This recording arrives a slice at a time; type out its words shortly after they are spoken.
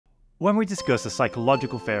When we discuss a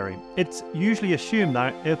psychological theory, it's usually assumed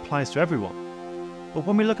that it applies to everyone. But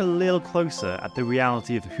when we look a little closer at the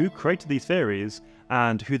reality of who created these theories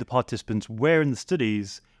and who the participants were in the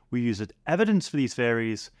studies we use as evidence for these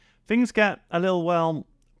theories, things get a little, well,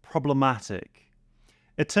 problematic.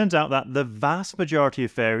 It turns out that the vast majority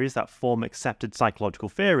of theories that form accepted psychological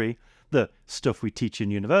theory, the stuff we teach in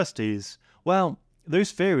universities, well, those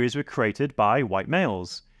theories were created by white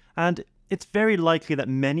males, and it's very likely that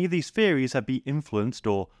many of these theories have been influenced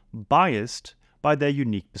or biased by their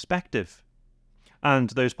unique perspective. And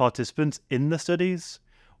those participants in the studies,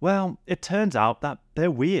 well, it turns out that they're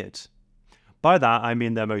weird. By that I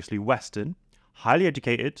mean they're mostly Western, highly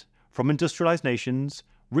educated, from industrialized nations,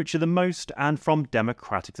 richer than most, and from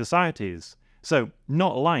democratic societies. So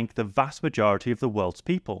not like the vast majority of the world's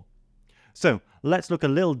people. So let's look a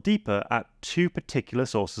little deeper at two particular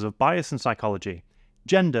sources of bias in psychology: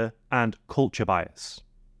 gender and culture bias.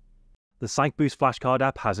 The PsychBoost flashcard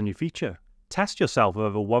app has a new feature. Test yourself with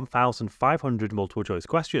over 1,500 multiple choice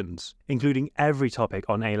questions, including every topic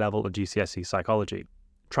on A-level and GCSE psychology.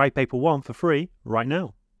 Try paper 1 for free right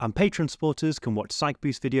now. And Patreon supporters can watch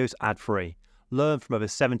PsychBoost videos ad-free, learn from over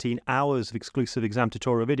 17 hours of exclusive exam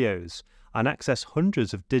tutorial videos, and access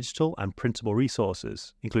hundreds of digital and printable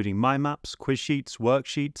resources, including mind maps, quiz sheets,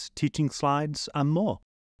 worksheets, teaching slides, and more.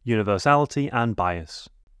 Universality and bias.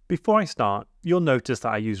 Before I start, you'll notice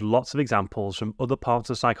that I use lots of examples from other parts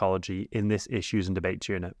of psychology in this Issues and Debates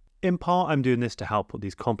unit. In part, I'm doing this to help put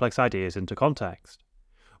these complex ideas into context,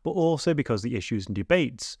 but also because the Issues and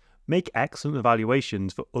Debates make excellent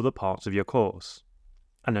evaluations for other parts of your course.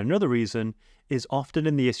 And another reason is often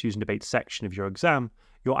in the Issues and Debates section of your exam,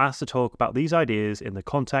 you're asked to talk about these ideas in the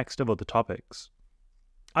context of other topics.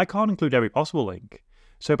 I can't include every possible link,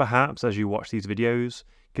 so perhaps as you watch these videos,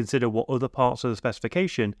 consider what other parts of the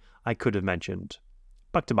specification I could have mentioned.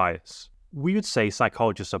 Back to bias. We would say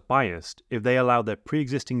psychologists are biased if they allow their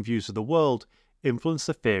pre-existing views of the world influence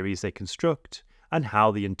the theories they construct and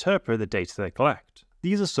how they interpret the data they collect.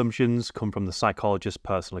 These assumptions come from the psychologist's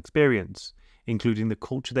personal experience, including the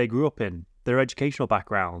culture they grew up in, their educational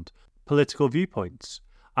background, political viewpoints,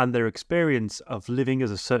 and their experience of living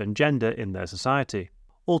as a certain gender in their society.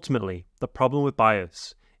 Ultimately, the problem with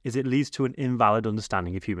bias is it leads to an invalid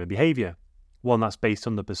understanding of human behaviour, one that's based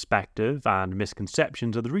on the perspective and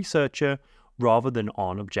misconceptions of the researcher rather than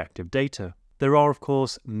on objective data. There are, of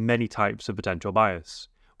course, many types of potential bias,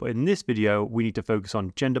 but in this video we need to focus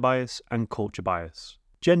on gender bias and culture bias.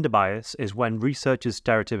 Gender bias is when researchers'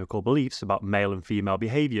 stereotypical beliefs about male and female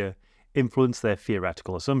behaviour influence their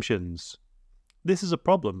theoretical assumptions. This is a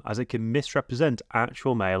problem as it can misrepresent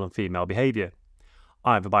actual male and female behaviour,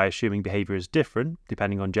 either by assuming behaviour is different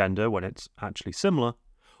depending on gender when it's actually similar,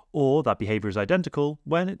 or that behaviour is identical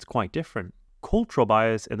when it's quite different. Cultural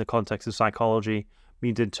bias in the context of psychology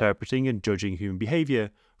means interpreting and judging human behaviour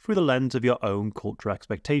through the lens of your own cultural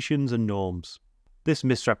expectations and norms. This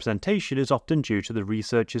misrepresentation is often due to the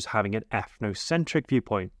researchers having an ethnocentric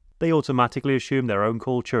viewpoint. They automatically assume their own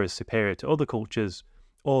culture is superior to other cultures,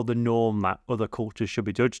 or the norm that other cultures should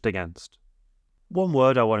be judged against. One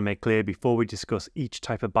word I want to make clear before we discuss each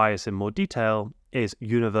type of bias in more detail is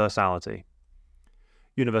universality.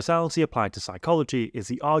 Universality applied to psychology is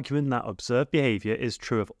the argument that observed behaviour is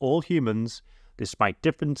true of all humans, despite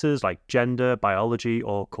differences like gender, biology,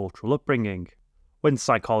 or cultural upbringing. When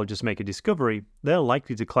psychologists make a discovery, they're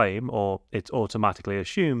likely to claim, or it's automatically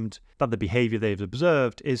assumed, that the behaviour they've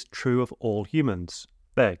observed is true of all humans.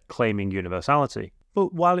 They're claiming universality.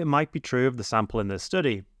 But while it might be true of the sample in their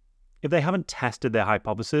study, if they haven't tested their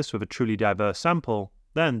hypothesis with a truly diverse sample,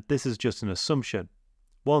 then this is just an assumption,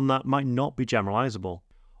 one that might not be generalizable.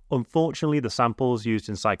 Unfortunately, the samples used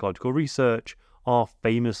in psychological research are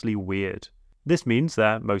famously weird. This means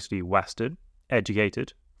they're mostly Western,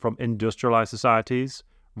 educated, from industrialized societies,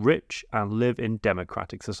 rich, and live in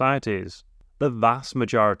democratic societies. The vast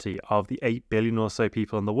majority of the 8 billion or so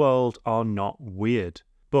people in the world are not weird,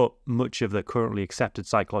 but much of the currently accepted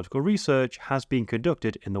psychological research has been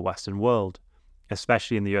conducted in the Western world,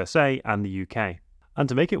 especially in the USA and the UK. And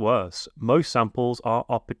to make it worse, most samples are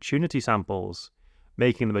opportunity samples,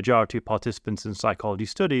 making the majority of participants in psychology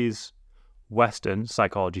studies Western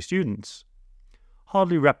psychology students,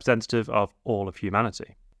 hardly representative of all of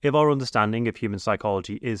humanity. If our understanding of human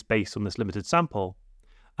psychology is based on this limited sample,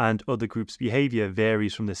 and other groups' behaviour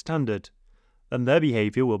varies from this standard, then their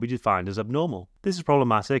behaviour will be defined as abnormal. This is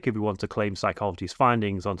problematic if we want to claim psychology's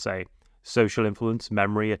findings on, say, social influence,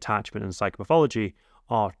 memory, attachment, and psychopathology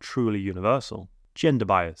are truly universal. Gender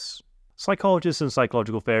bias. Psychologists and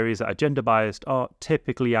psychological theories that are gender biased are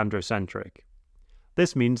typically androcentric.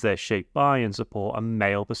 This means they're shaped by and support a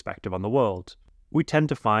male perspective on the world. We tend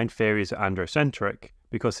to find theories androcentric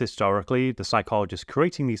because historically the psychologists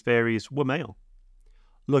creating these theories were male.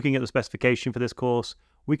 Looking at the specification for this course,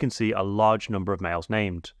 we can see a large number of males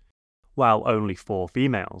named, while only 4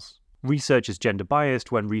 females. Research is gender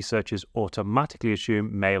biased when researchers automatically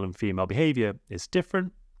assume male and female behaviour is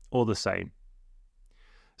different or the same.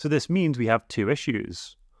 So this means we have 2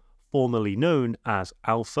 issues, formerly known as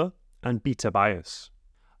alpha and beta bias.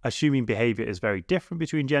 Assuming behaviour is very different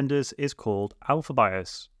between genders is called alpha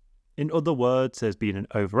bias. In other words, there's been an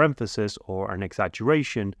overemphasis or an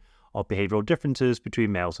exaggeration of behavioural differences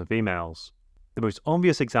between males and females. The most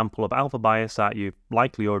obvious example of alpha bias that you've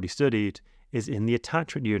likely already studied is in the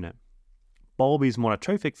attachment unit. Bowlby's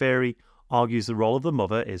monotrophic theory argues the role of the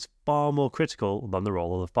mother is far more critical than the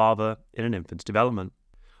role of the father in an infant's development.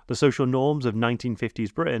 The social norms of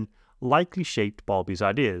 1950s Britain likely shaped Bowlby's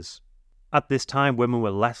ideas. At this time, women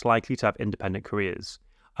were less likely to have independent careers,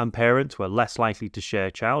 and parents were less likely to share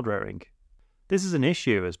child rearing. This is an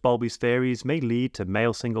issue as Bowlby's theories may lead to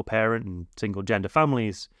male single-parent and single-gender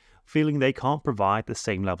families feeling they can't provide the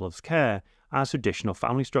same level of care as traditional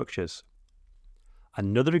family structures.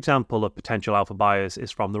 Another example of potential alpha bias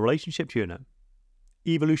is from the relationship unit.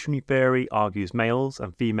 Evolutionary theory argues males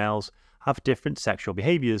and females have different sexual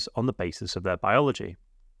behaviours on the basis of their biology.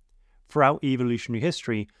 Throughout evolutionary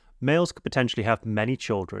history, males could potentially have many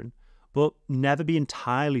children, but never be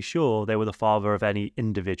entirely sure they were the father of any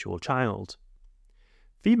individual child.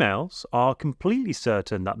 Females are completely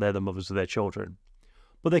certain that they're the mothers of their children,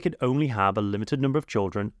 but they can only have a limited number of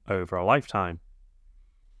children over a lifetime.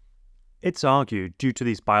 It's argued, due to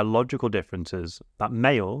these biological differences, that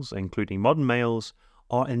males, including modern males,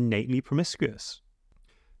 are innately promiscuous,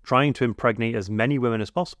 trying to impregnate as many women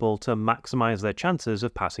as possible to maximise their chances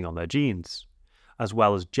of passing on their genes, as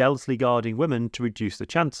well as jealously guarding women to reduce the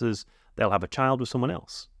chances they'll have a child with someone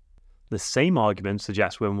else. The same argument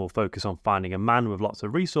suggests women will focus on finding a man with lots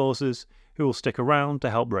of resources who will stick around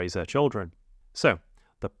to help raise their children. So,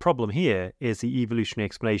 the problem here is the evolutionary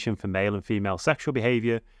explanation for male and female sexual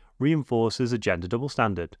behaviour reinforces a gender double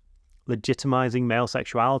standard, legitimising male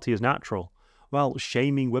sexuality as natural, while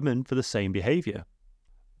shaming women for the same behaviour.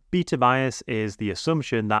 Beta bias is the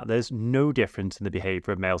assumption that there's no difference in the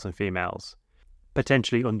behaviour of males and females,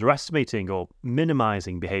 potentially underestimating or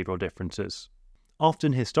minimising behavioural differences.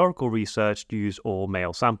 Often historical research used all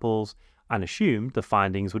male samples and assumed the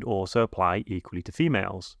findings would also apply equally to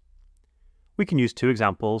females. We can use 2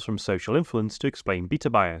 examples from social influence to explain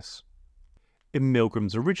beta bias. In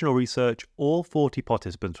Milgram's original research, all 40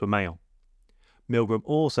 participants were male. Milgram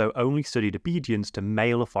also only studied obedience to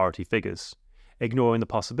male authority figures, ignoring the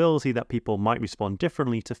possibility that people might respond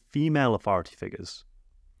differently to female authority figures.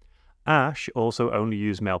 Ash also only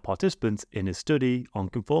used male participants in his study on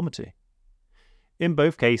conformity. In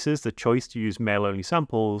both cases, the choice to use male-only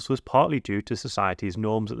samples was partly due to society's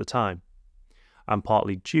norms at the time, and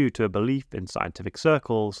partly due to a belief in scientific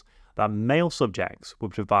circles that male subjects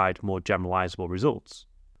would provide more generalizable results.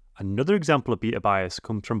 Another example of beta bias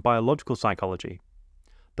comes from biological psychology,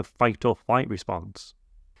 the fight-or-flight response.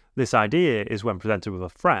 This idea is when presented with a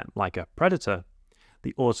threat, like a predator,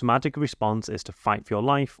 the automatic response is to fight for your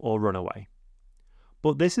life or run away.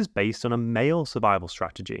 But this is based on a male survival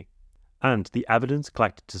strategy, and the evidence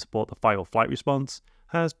collected to support the fight-or-flight response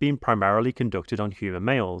has been primarily conducted on human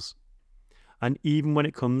males. And even when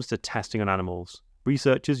it comes to testing on animals,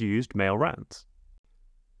 researchers used male rats.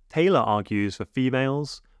 Taylor argues for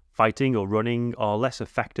females, fighting or running are less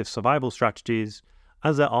effective survival strategies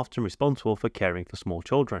as they're often responsible for caring for small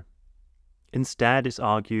children. Instead, it's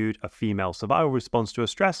argued a female survival response to a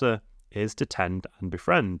stressor is to tend and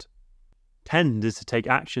befriend. Tend is to take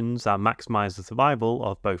actions that maximize the survival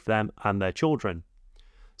of both them and their children,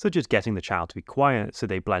 such as getting the child to be quiet so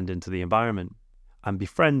they blend into the environment. And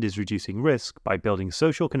befriend is reducing risk by building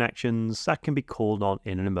social connections that can be called on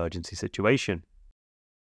in an emergency situation.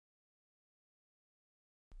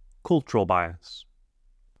 Cultural bias.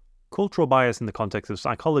 Cultural bias in the context of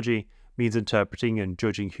psychology means interpreting and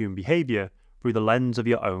judging human behaviour through the lens of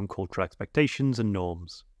your own cultural expectations and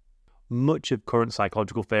norms. Much of current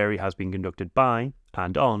psychological theory has been conducted by,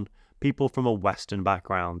 and on, people from a Western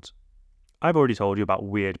background. I've already told you about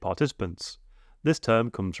weird participants. This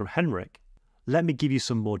term comes from Henrik. Let me give you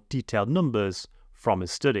some more detailed numbers from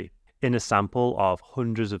his study. In a sample of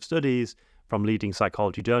hundreds of studies from leading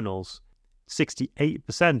psychology journals,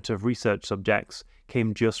 68% of research subjects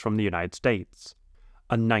came just from the United States,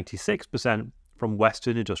 and 96% from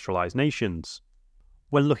Western industrialized nations.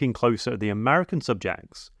 When looking closer at the American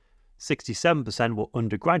subjects, 67% were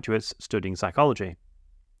undergraduates studying psychology.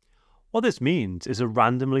 What this means is a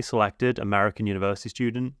randomly selected American university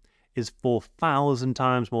student is 4,000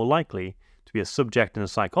 times more likely to be a subject in a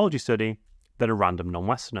psychology study than a random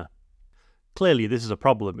non-Westerner. Clearly, this is a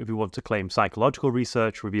problem if we want to claim psychological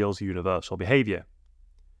research reveals universal behaviour.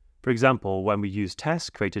 For example, when we use tests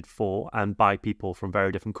created for and by people from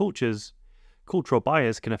very different cultures, cultural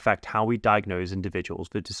bias can affect how we diagnose individuals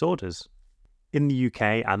with disorders. In the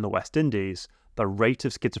UK and the West Indies, the rate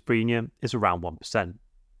of schizophrenia is around 1%.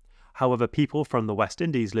 However, people from the West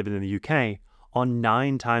Indies living in the UK are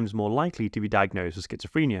 9 times more likely to be diagnosed with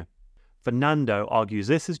schizophrenia. Fernando argues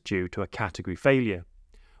this is due to a category failure,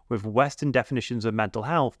 with Western definitions of mental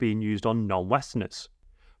health being used on non-Westerners.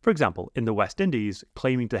 For example, in the West Indies,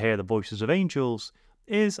 claiming to hear the voices of angels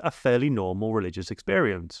is a fairly normal religious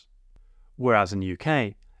experience, whereas in the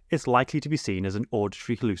UK, it's likely to be seen as an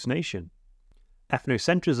auditory hallucination.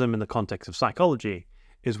 Ethnocentrism in the context of psychology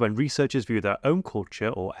is when researchers view their own culture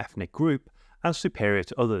or ethnic group as superior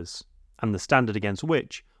to others, and the standard against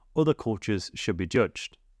which other cultures should be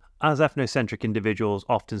judged. As ethnocentric individuals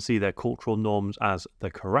often see their cultural norms as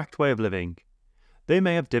the correct way of living, they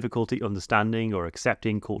may have difficulty understanding or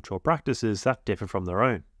accepting cultural practices that differ from their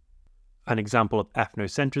own. An example of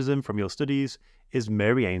ethnocentrism from your studies is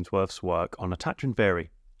Mary Ainsworth's work on attachment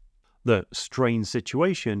theory. The strange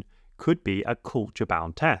situation could be a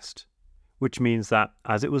culture-bound test, which means that,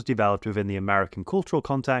 as it was developed within the American cultural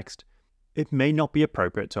context, it may not be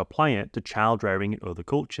appropriate to apply it to child rearing in other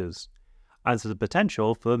cultures, as there's a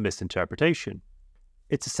potential for misinterpretation.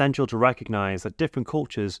 It's essential to recognise that different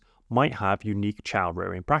cultures might have unique child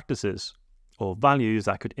rearing practices, or values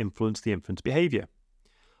that could influence the infant's behaviour.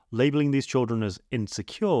 Labelling these children as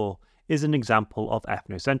insecure is an example of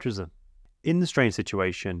ethnocentrism. In the strange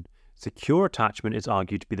situation, secure attachment is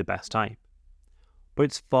argued to be the best type, but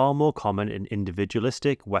it's far more common in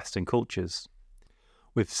individualistic Western cultures,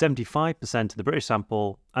 with 75% in the British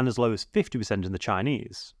sample and as low as 50% in the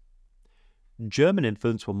Chinese. German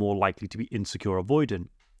infants were more likely to be insecure avoidant,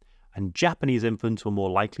 and Japanese infants were more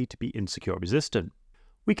likely to be insecure resistant.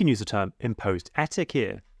 We can use the term imposed ethic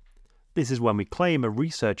here. This is when we claim a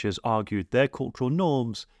researchers argued their cultural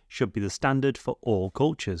norms should be the standard for all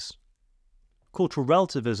cultures. Cultural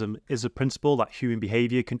relativism is a principle that human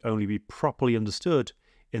behaviour can only be properly understood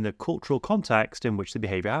in the cultural context in which the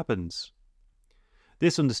behaviour happens.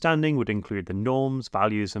 This understanding would include the norms,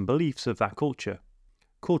 values and beliefs of that culture.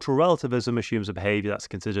 Cultural relativism assumes a behaviour that's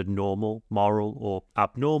considered normal, moral or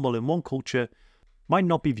abnormal in one culture might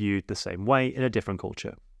not be viewed the same way in a different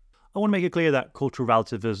culture. I want to make it clear that cultural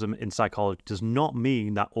relativism in psychology does not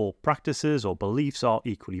mean that all practices or beliefs are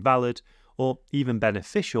equally valid or even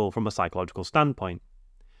beneficial from a psychological standpoint.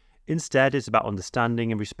 Instead, it's about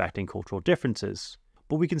understanding and respecting cultural differences,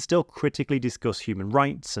 but we can still critically discuss human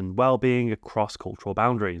rights and well-being across cultural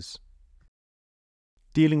boundaries.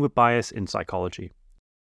 Dealing with bias in psychology.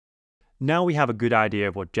 Now we have a good idea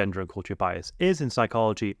of what gender and culture bias is in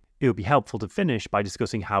psychology, it would be helpful to finish by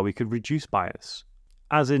discussing how we could reduce bias.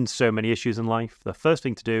 As in so many issues in life, the first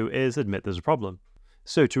thing to do is admit there's a problem.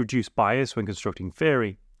 So to reduce bias when constructing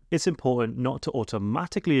theory, it's important not to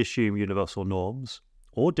automatically assume universal norms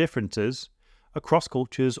or differences across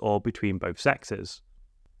cultures or between both sexes,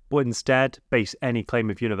 but instead base any claim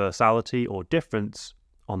of universality or difference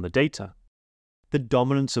on the data. The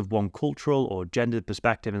dominance of one cultural or gendered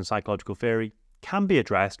perspective in psychological theory can be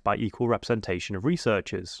addressed by equal representation of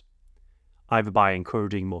researchers, either by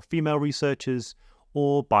encouraging more female researchers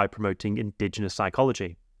or by promoting indigenous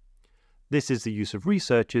psychology. This is the use of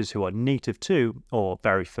researchers who are native to, or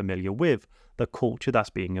very familiar with, the culture that's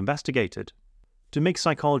being investigated. To make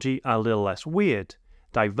psychology a little less weird,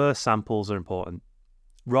 diverse samples are important.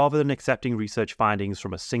 Rather than accepting research findings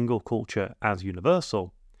from a single culture as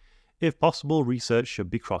universal, if possible, research should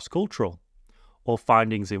be cross-cultural, or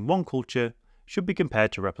findings in one culture should be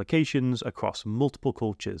compared to replications across multiple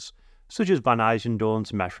cultures, such as Van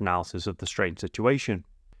IJzendoorn's meta-analysis of the strange situation.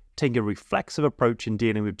 Taking a reflexive approach in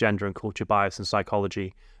dealing with gender and culture bias in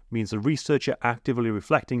psychology means the researcher actively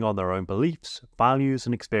reflecting on their own beliefs, values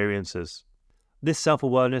and experiences. This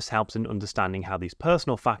self-awareness helps in understanding how these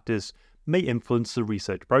personal factors may influence the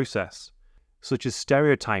research process, such as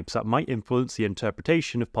stereotypes that might influence the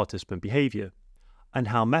interpretation of participant behaviour, and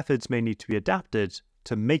how methods may need to be adapted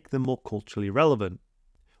to make them more culturally relevant.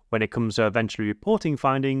 When it comes to eventually reporting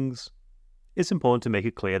findings, it's important to make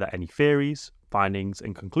it clear that any theories, findings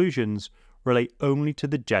and conclusions relate only to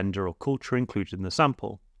the gender or culture included in the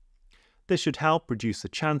sample. This should help reduce the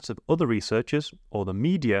chance of other researchers or the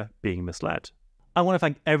media being misled. I want to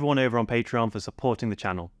thank everyone over on Patreon for supporting the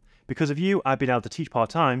channel. Because of you, I've been able to teach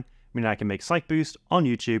part-time, meaning I can make PsychBoost on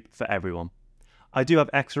YouTube for everyone. I do have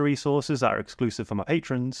extra resources that are exclusive for my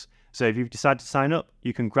patrons, so if you've decided to sign up,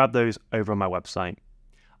 you can grab those over on my website.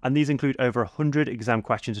 And these include over 100 exam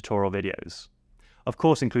question tutorial videos, of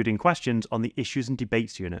course including questions on the Issues and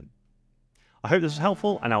Debates unit. I hope this was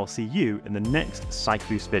helpful, and I will see you in the next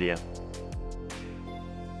PsychBoost video.